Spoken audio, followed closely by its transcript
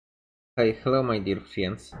Hi, hello my dear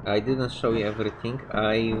friends. I didn't show you everything.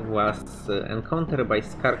 I was encountered by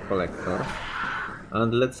scar collectors,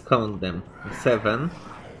 and let's count them. 7.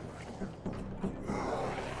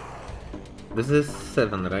 This is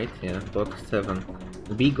 7, right? Yeah, both 7.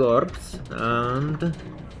 Big orbs, and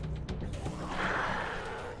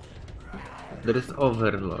there is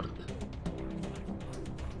Overlord.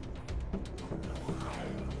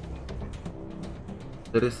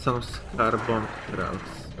 There is some scar bomb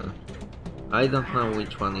trolls. I don't know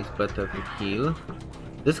which one is better to kill.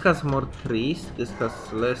 This has more trees, this has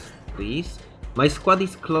less trees. My squad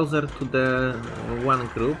is closer to the one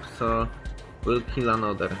group, so we'll kill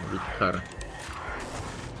another big car.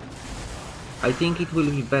 I think it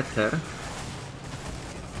will be better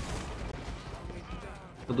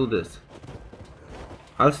to do this.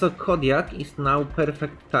 Also, Kodiak is now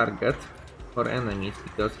perfect target for enemies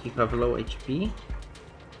because he have low HP,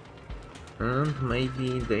 and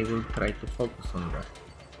maybe they will try to focus on that.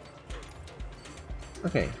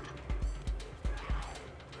 Okay.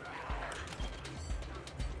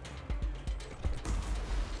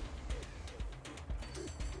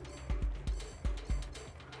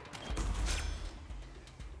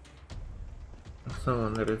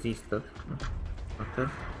 Someone resisted.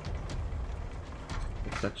 Okay.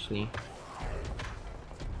 It's actually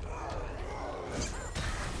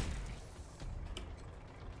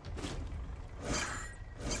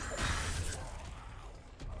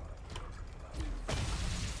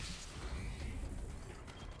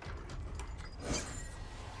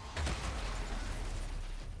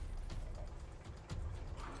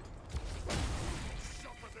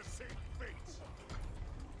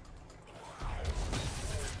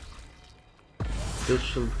this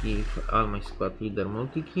should give all my squad leader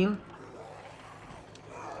multi-kill.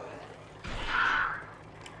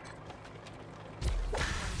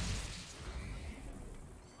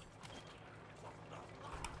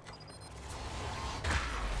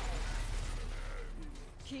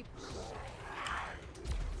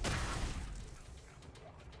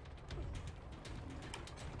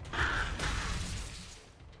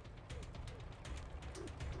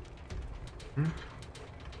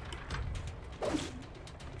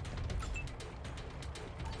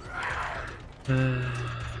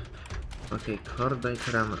 Okay,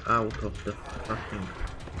 Cordite ran out of the fucking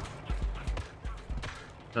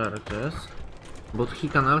charges, but he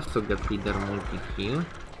can also get leader multi-kill.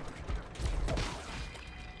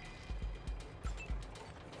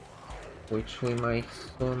 Which we might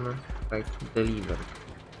soon try to deliver.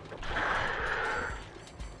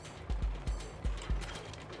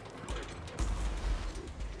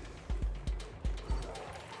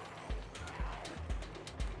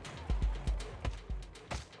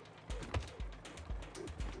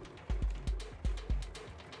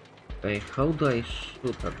 Okay, how do I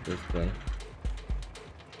shoot at this guy?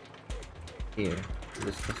 Here,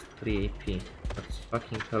 this has 3 AP. That's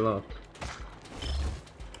fucking a lot.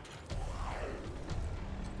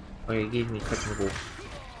 Okay, give me second wolf.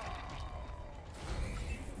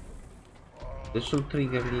 This should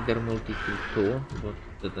trigger leader multi-kill too, but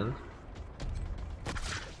didn't.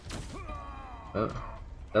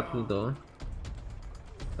 That will do.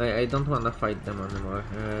 I don't wanna fight them anymore.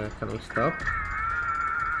 Can we stop?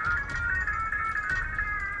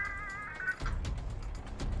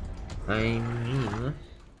 I mean...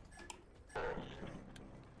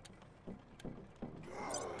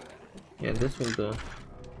 Yeah, this will do.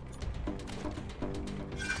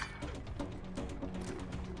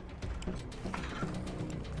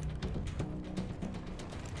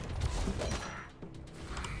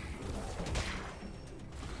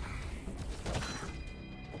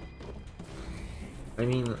 I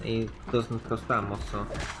mean, it doesn't cost ammo, so...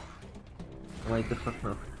 Why the fuck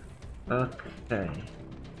not? Okay.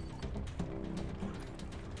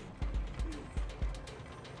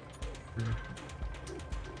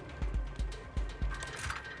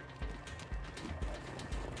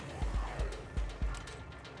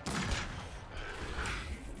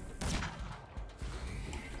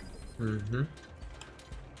 Mm-hmm.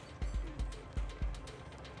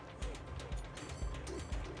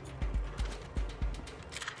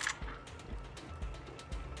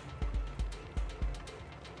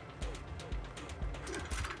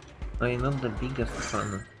 I'm not the biggest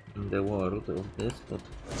fan in the world of this, but...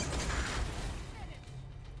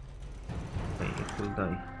 Okay, it will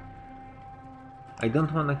die. I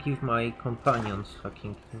don't wanna give my companions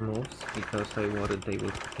fucking moves, because I worry they will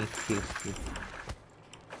fucking kill speed.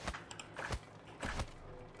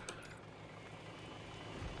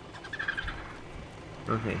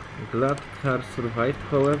 Okay, glad car survived.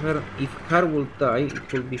 However, if car will die,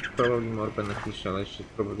 it will be probably more beneficial. I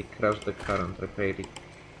should probably crash the car and repair it.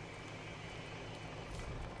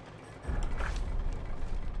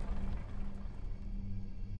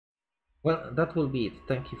 Well, that will be it.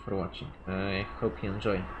 Thank you for watching. I hope you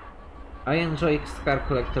enjoy. I enjoy car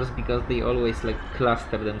collectors because they always like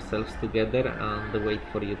cluster themselves together and wait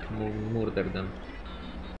for you to murder them.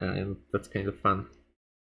 And that's kind of fun.